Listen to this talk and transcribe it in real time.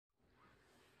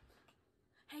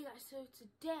guys, so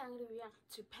today I'm going to react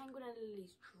to Penguin and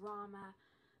Lily's drama.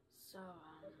 So,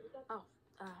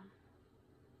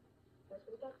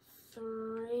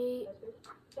 3,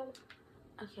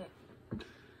 okay.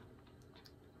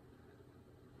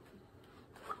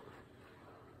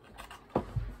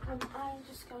 I'm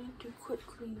just going to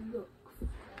quickly look.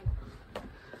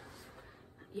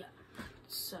 Yeah,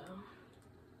 so,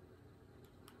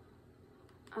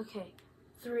 okay,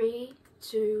 3,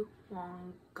 2,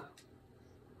 1, go.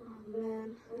 Oh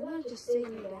man, I'm going to sit you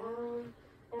down,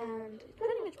 and it's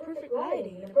pretty much perfect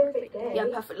lighting and a perfect day. Yeah,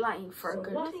 perfect lighting for a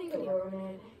good nothing video.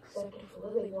 Roman, except if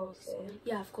Lilly walks in.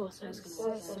 Yeah, of course, I was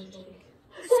going to say.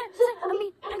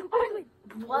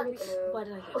 What? Why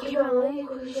did I get Okay, Ron, let me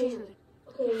quickly show you something.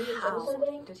 Okay, you show me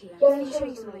something? did he Yeah, let me show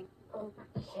you something.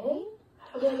 Okay?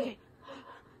 Okay.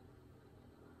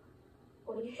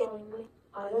 What are you showing me?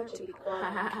 I learned to be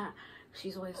quiet.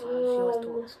 She always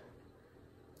talks.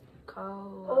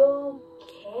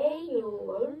 Okay, you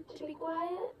learned to be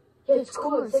quiet? Yeah, it's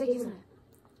cool and sick, isn't it?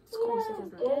 It's cool and sick,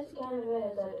 isn't it? That's kind of it, I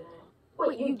don't know.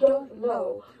 Wait, you don't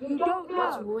know? You don't know?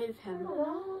 What's with him? I don't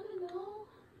know.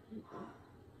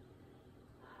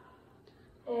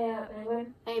 Hey, Penguin.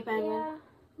 Hey, Penguin.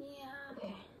 Yeah. Yeah.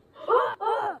 Okay.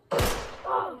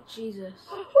 Jesus.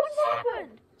 What's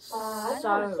happened? So.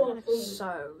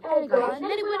 Hey, guys, and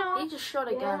then it went off. He just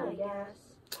shot a I gun. guess.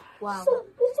 Wow. So,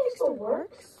 this thing still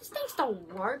works? This thing still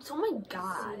works? Oh my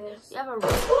god. See You have a...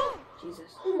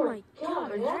 Jesus. Oh my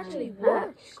god, it actually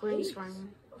works. Green screen.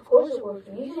 Of course it works.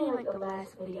 Usually in like the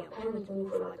last video, Penguin's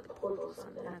move for like the portal or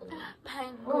something.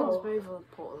 Penguin's move for the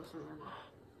portal or something.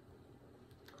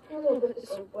 I'm gonna put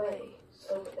this away.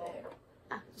 So there.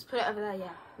 Just put it over there,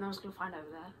 yeah. No one's gonna find over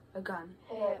there. A gun.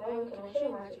 Hey, Penguin, can I show you a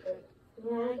magic trick?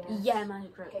 Yeah, I guess. Yeah,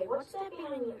 magic trick. Okay, what's that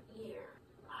behind your ear?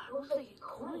 It looks like a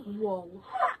coin. Whoa.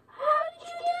 How did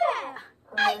you do that?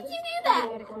 How did you do that?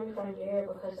 I had a coin behind your ear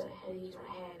because I had to use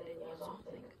my hand and it was a whole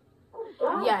thing. Oh,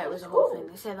 God, Yeah, it was a whole thing.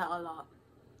 They say that a lot.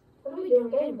 What are we doing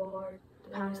getting bored?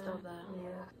 The pound's still there.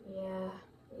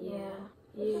 Yeah.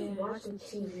 Watch some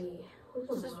TV.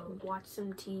 Let's just watch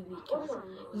some TV. What's on?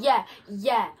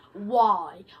 Yeah.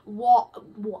 Why? Why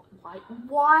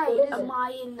am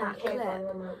I in that clip?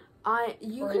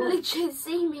 You can literally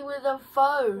see me with a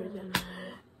phone.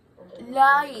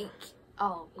 Like,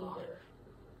 oh god.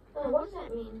 Oh, what does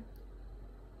that mean?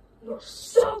 You're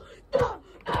so dumb.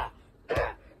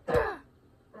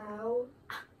 Ow.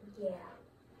 Yeah.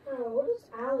 Oh, what does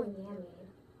ow and yeah mean?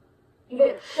 You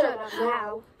better shut up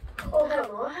now. Oh, hell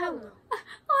no, hell no.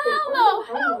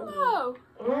 Hell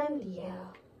no. And yeah.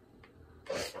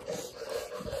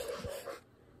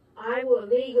 I will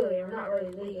legally, or not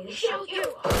really legally, shoot you!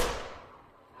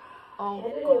 Oh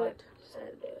Had to do god. it. Just had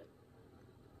to do it.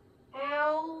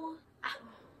 Ow.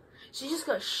 She just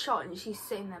got shot and she's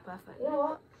sitting there perfect. You know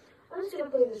what? I'm just gonna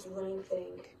play this ring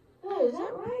thing. Oh, is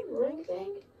that right? Ring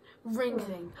thing? Ring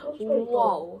thing. That's pretty Whoa.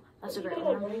 cool. That's a You great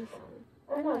got one. ring phone.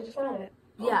 I know, I just found it.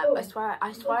 Yeah, Oh, I swear I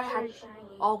had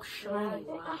shiny. all shiny.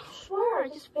 I swear, I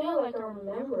just feel like I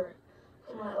remember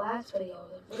from that last video,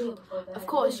 the video before that. Of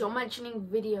course, you're mentioning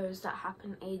videos that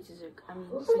happened ages ago. I mean,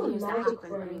 Looks like a videos that magic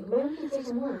happened. ring. Maybe we can say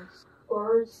some words.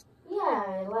 Words.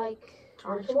 Yeah, like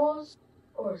rituals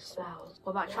or spells.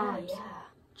 What about charms? Yeah.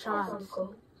 That Charms. sounds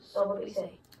cool. So what do we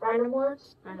say? Random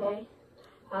words? Random. Okay.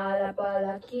 Ala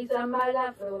pala kisa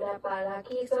mala fruta pala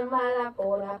kisa mala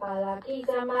pora pala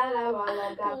kisa mala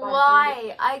wala kapati.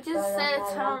 Why? I just said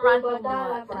some random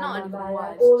word, but not even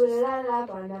words. La la la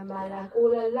la la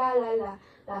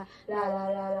la la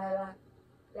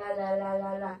la la la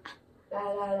la la la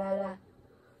la la la.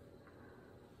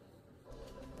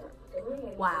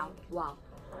 Wow,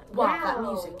 that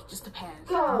music just appears.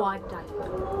 Why did I?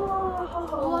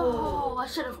 Whoa, I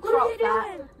should have cropped that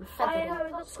and feathered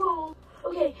it. That's cool.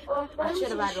 Okay, I should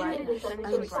have had brightness. I need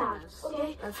brightness. brightness.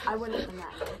 Okay. I wouldn't have done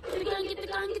that. Get the gun, get the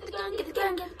gun, get the gun, get the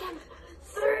gun, get the gun.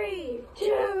 3,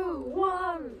 2,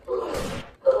 1.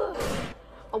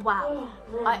 Oh wow.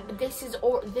 This is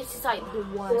like the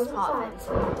worst part of it.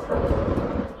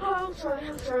 I'll try.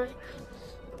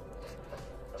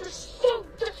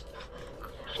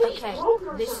 Okay,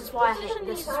 this is why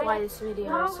this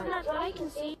video is so... I can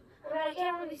see, but I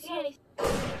can't really see anything.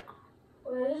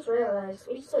 Well, I just realized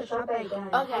we still shot back again.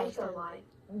 Okay.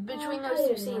 Between those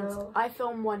two scenes, I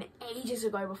filmed one ages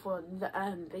ago before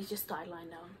they just started lying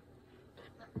down.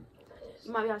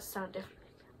 You might be able to sound different.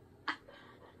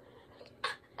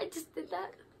 I just did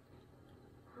that.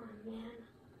 Oh man.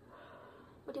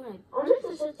 What do you mean? I wonder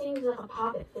if this thing's like a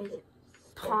poppet fidget.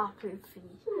 Poppet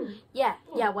fidget. Yeah,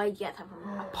 where you get that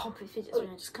from? A poppet fidget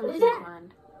spinner just comes to What is your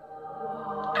mind.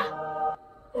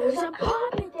 There's a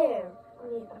poppet there. I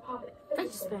need a poppet.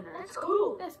 fidget spinner. That's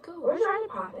cool. That's cool. Where's trying to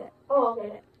pop it? Oh, I'll get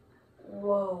it.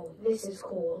 Whoa, this is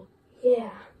cool.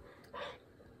 Yeah.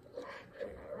 Turn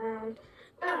it around.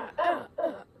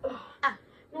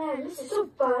 Man, this is so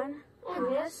fun. I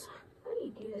miss. How do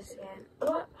you do this again?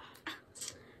 What?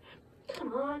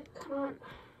 Come on, come on.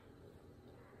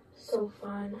 So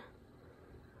fun.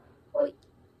 Wait,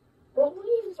 what were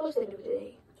you even supposed to do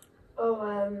today?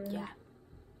 Oh, Yeah.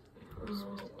 What was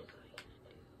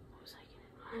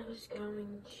I was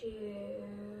going to...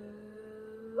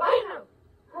 I know!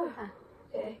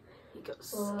 Okay. You got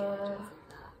scared of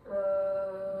that.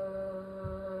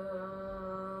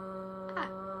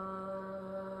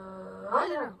 I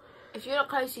don't know. If you look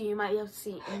closer, you might be able to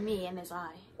see me in his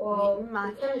eye. Well, my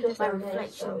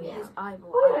reflection in his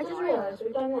eyeball. Oh, I just realized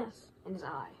we've done this. In his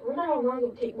eye. I wonder how long it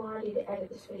would take Marty to edit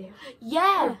this video.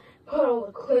 Yeah! Put all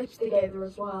the clips together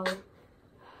as well.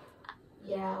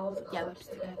 Yeah, all the clips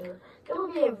together. It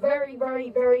would be a very, very,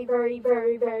 very, very,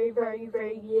 very, very, very,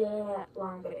 very,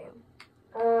 long video.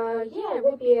 Yeah, it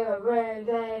would be a very,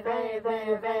 very, very,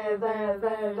 very, very, very,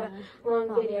 very, very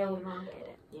long video and long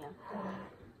edit. Yeah.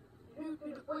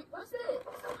 Wait, what's this?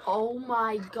 Oh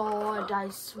my god, I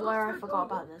swear I forgot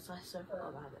about this. I so forgot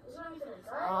about this.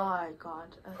 Oh my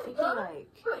god. I think he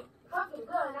like... Wait, fucking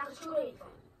gun, not shoot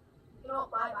anything. You know,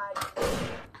 bye-bye.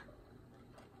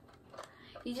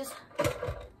 He just...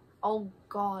 Oh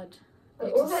god. Wait,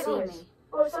 You what was can that see noise? me.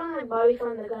 Oh, it sounded like Bobby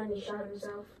found the gun and he shot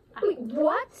himself. Wait,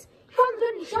 what? He found the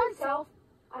gun and he shot himself?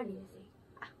 I need to see.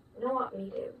 You know what? Me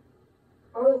too.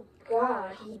 Oh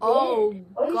god, he did. Oh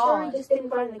Are you sure he god. just didn't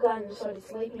find the gun and started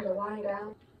sleeping or lying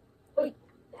down? Wait,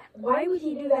 why would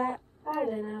he do that? I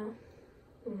don't know.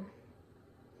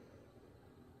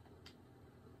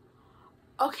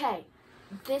 Okay,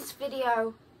 this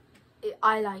video,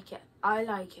 I like it. I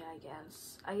like it, I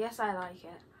guess. I guess I like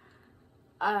it.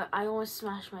 I almost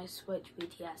smashed my Switch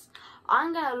BTS.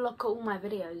 I'm gonna look at all my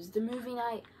videos. The movie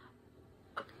night.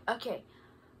 Okay,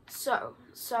 so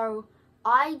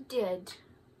I did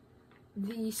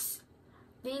these.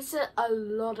 These are a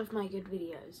lot of my good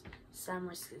videos. Sam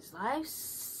Risks His Life,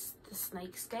 The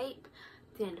Snakescape,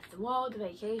 The End of the World, The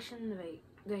Vacation,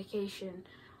 Vacation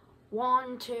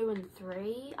 1, 2, and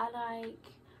 3. I like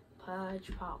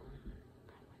Purge Part